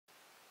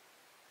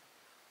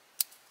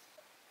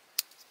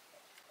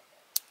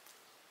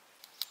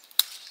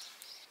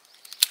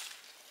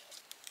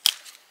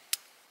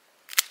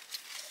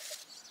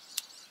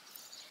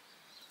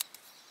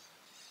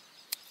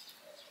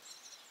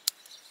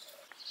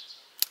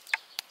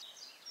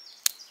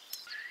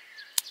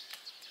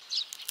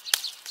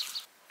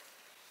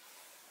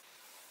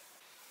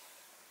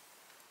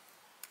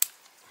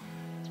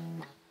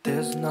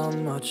not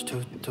much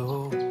to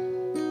do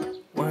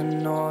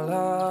when all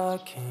I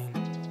can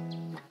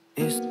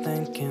is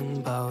thinking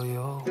about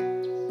you.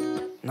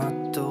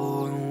 Not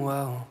doing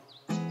well,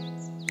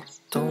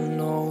 don't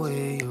know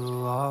where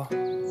you are,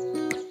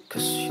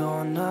 'cause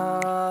you're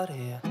not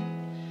here.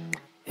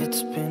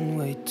 It's been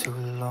way too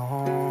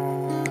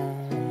long.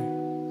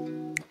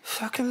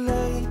 If I could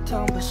lay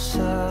down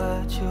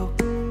beside you,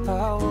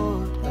 I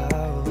would.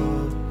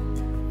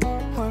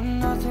 When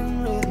nothing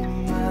really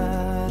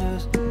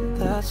matters,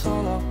 that's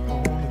all I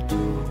wanna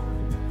do.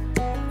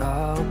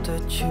 I hope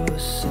that you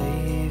are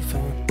safe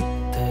and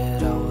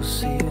that I will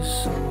see you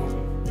soon.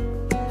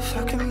 If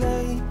I could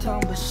lay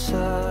down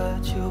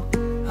beside you,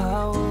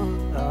 I would.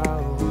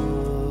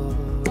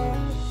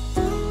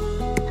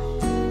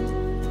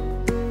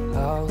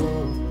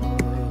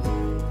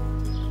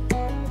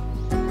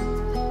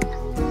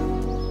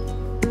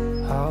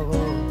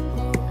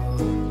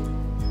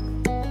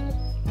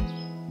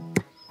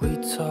 We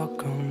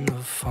talk on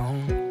the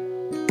phone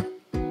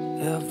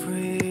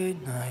every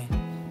night.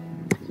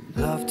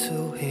 Love to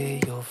hear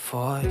your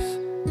voice.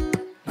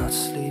 Not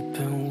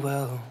sleeping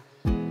well,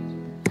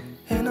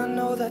 and I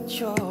know that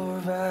you're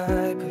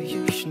right, but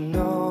you should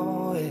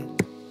know it.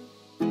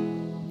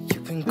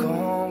 You've been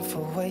gone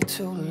for way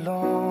too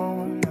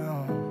long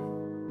now.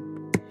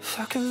 If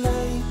I could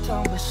lay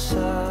down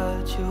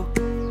beside you,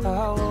 I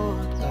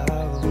would.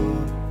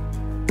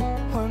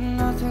 When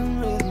nothing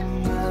really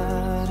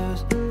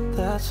matters,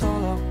 that's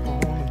all I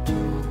wanna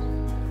do.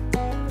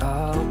 I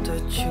hope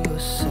that you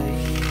are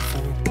safe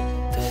and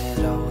that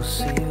I will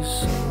see you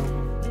soon.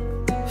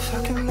 If I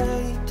could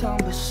lay down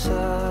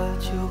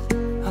beside you,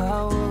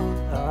 I would.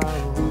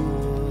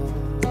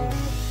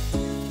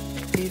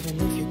 Even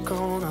if you're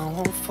gone, I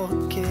won't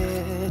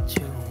forget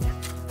you.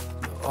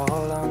 You're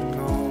all I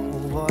know,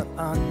 what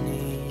I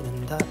need,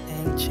 and that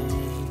ain't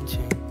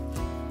changing.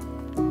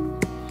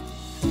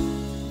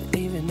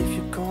 Even if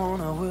you're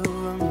gone, I will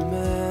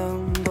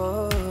remember.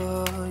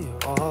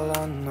 You're all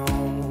I know,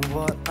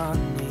 what I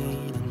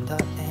need, and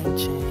that ain't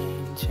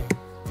changing.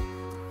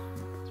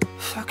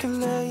 If I could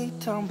lay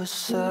down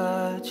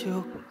beside you,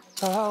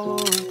 I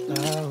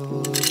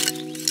would.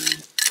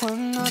 When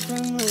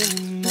nothing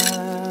really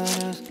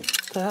matters,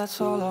 that's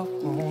all I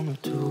wanna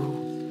do.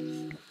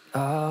 I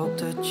hope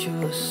that you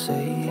are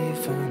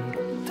safe and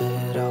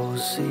that I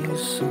will see you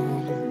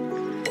soon.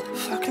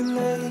 If I could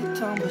lay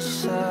down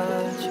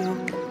beside you,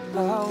 I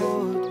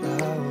would.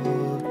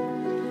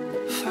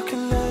 If I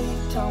could lay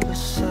down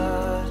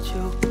beside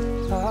you,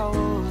 I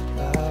would.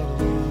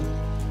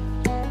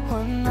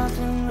 When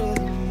nothing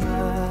really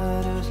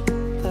matters,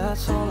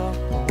 that's all I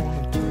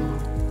wanna do.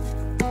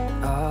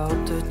 I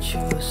hope that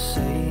you are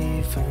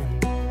safe and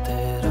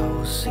that I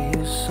will see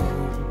you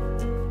soon.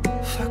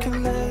 If I could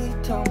lay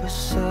down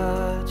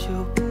beside you,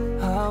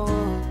 I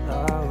would.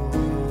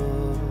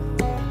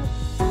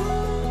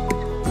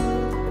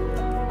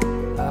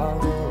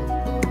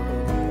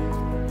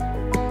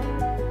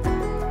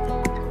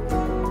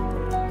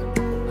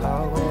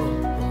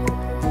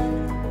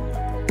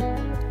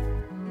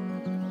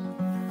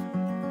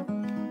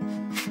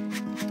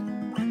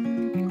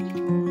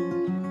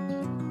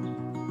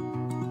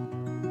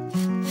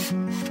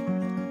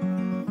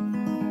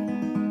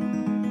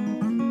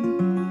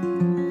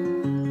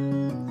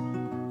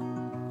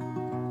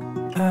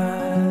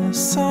 I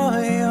saw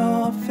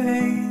your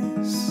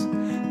face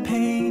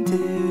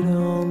painted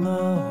on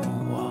the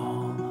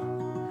wall,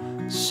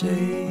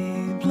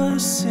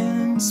 shapeless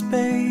in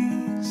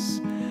space,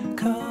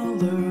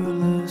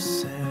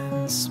 colorless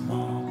and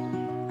small.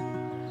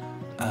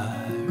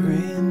 I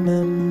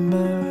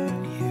remember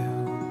you,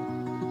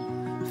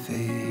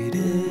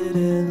 faded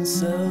and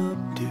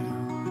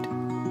subdued.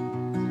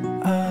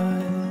 I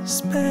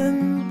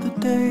spent the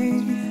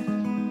day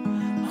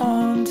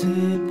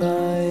haunted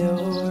by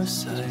your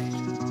sight,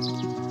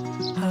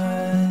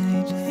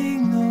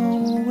 hiding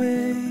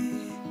away,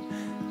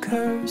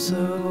 curse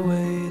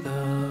away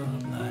the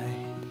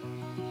night.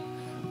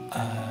 I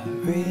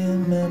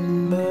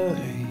remember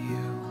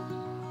you,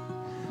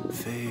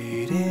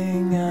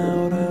 fading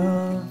out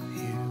of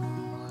view.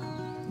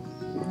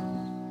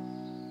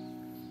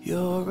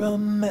 You're a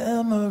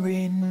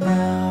memory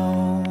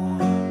now,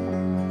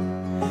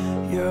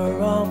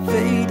 you're all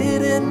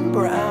faded and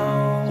brown.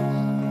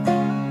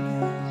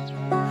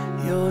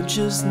 You're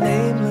just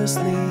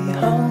namelessly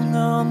hung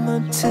on the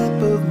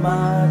tip of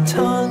my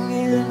tongue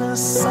in a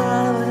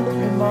silent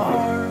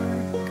remark.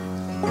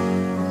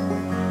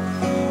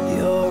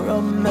 You're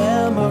a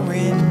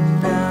memory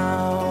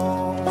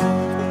now,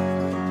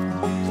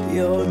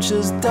 you're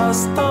just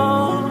dust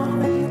on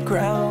the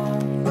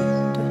ground,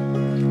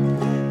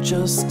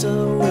 just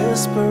a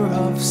whisper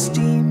of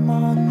steam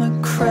on the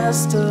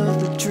crest of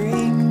the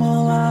dream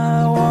while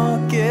I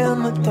walk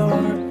in the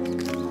dark.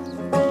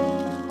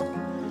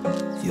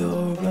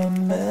 You're a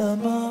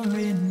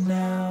memory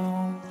now.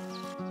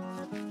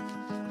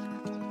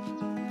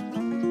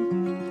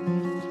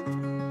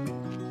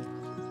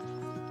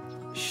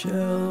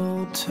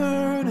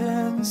 Sheltered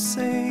and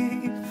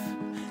safe,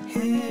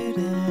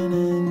 hidden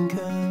and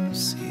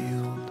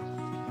concealed,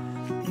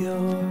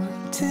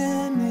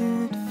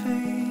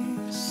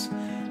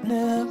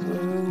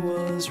 never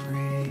was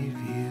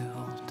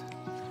revealed,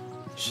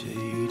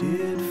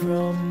 shaded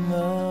from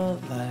the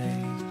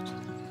light,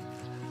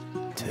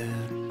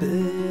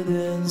 tepid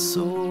and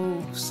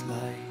so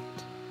slight.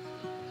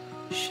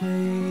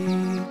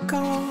 Shake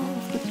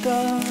off the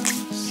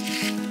dust,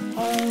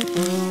 wipe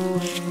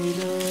away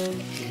the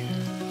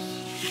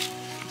years,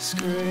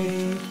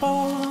 scrape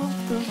off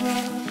the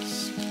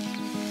rust,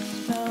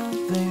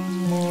 nothing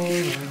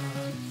more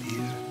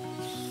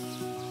appears.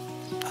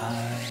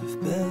 I've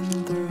been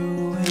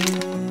through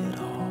it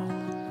all,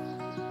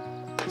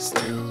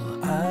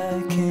 still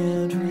I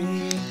can't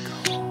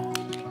recall.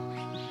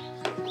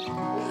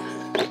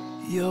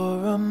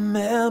 You're a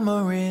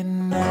memory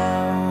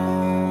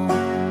now,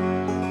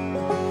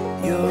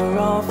 you're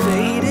all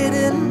faded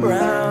and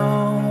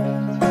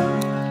brown,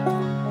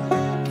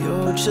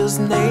 you're just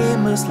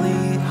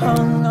namelessly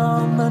hung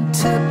on the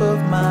tip of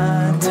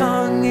my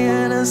tongue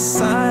in a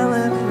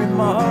silent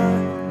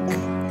remark.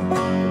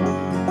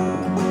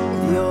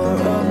 You're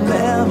a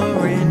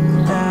memory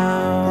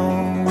now,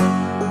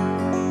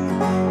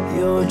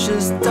 you're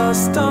just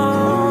dust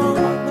on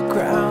the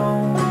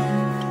ground,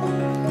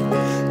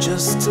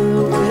 just a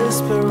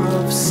whisper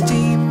of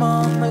steam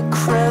on the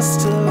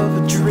crest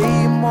of a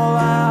dream while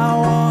I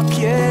walk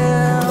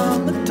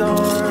in the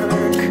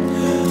dark.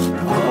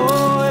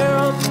 Oh,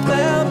 you're a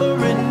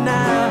memory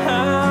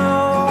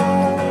now,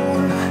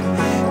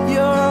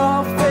 you're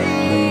all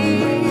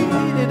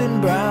faded and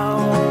brown,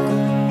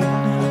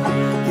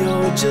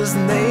 you're just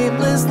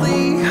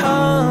namelessly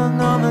hung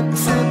on the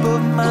tip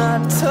of my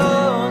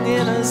tongue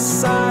in a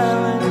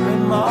silent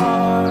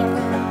remark.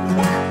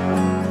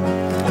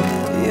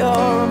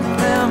 You're a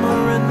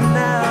memory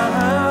now,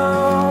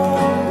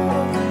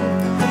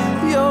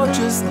 you're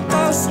just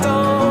dust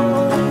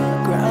on the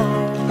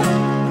ground,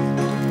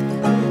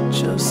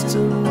 just a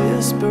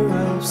whisper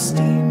of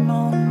steam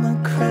on the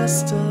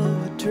crest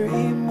of a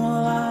dream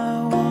while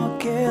I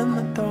walk in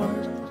the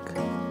dark.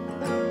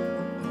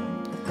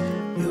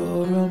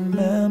 You're a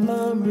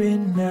memory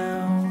now.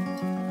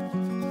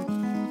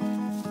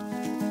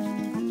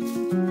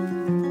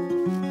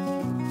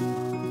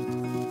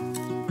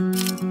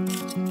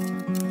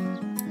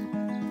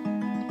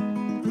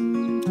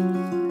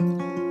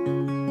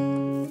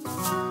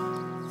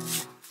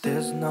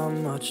 There's not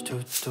much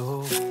to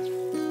do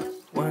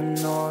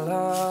when all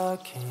I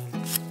can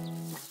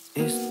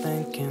is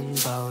thinking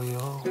about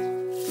you.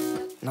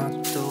 Not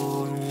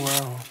doing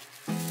well,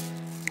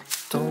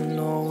 don't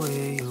know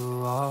where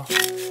you are,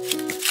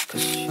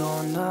 'cause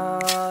you're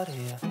not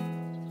here.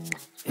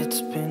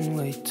 It's been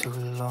way too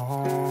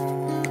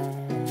long.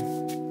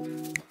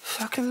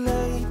 If I could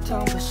lay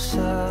down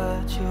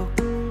beside you,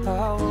 I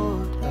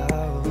would.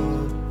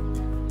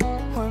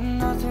 When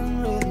nothing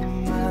really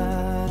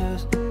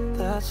matters,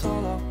 that's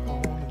all I want.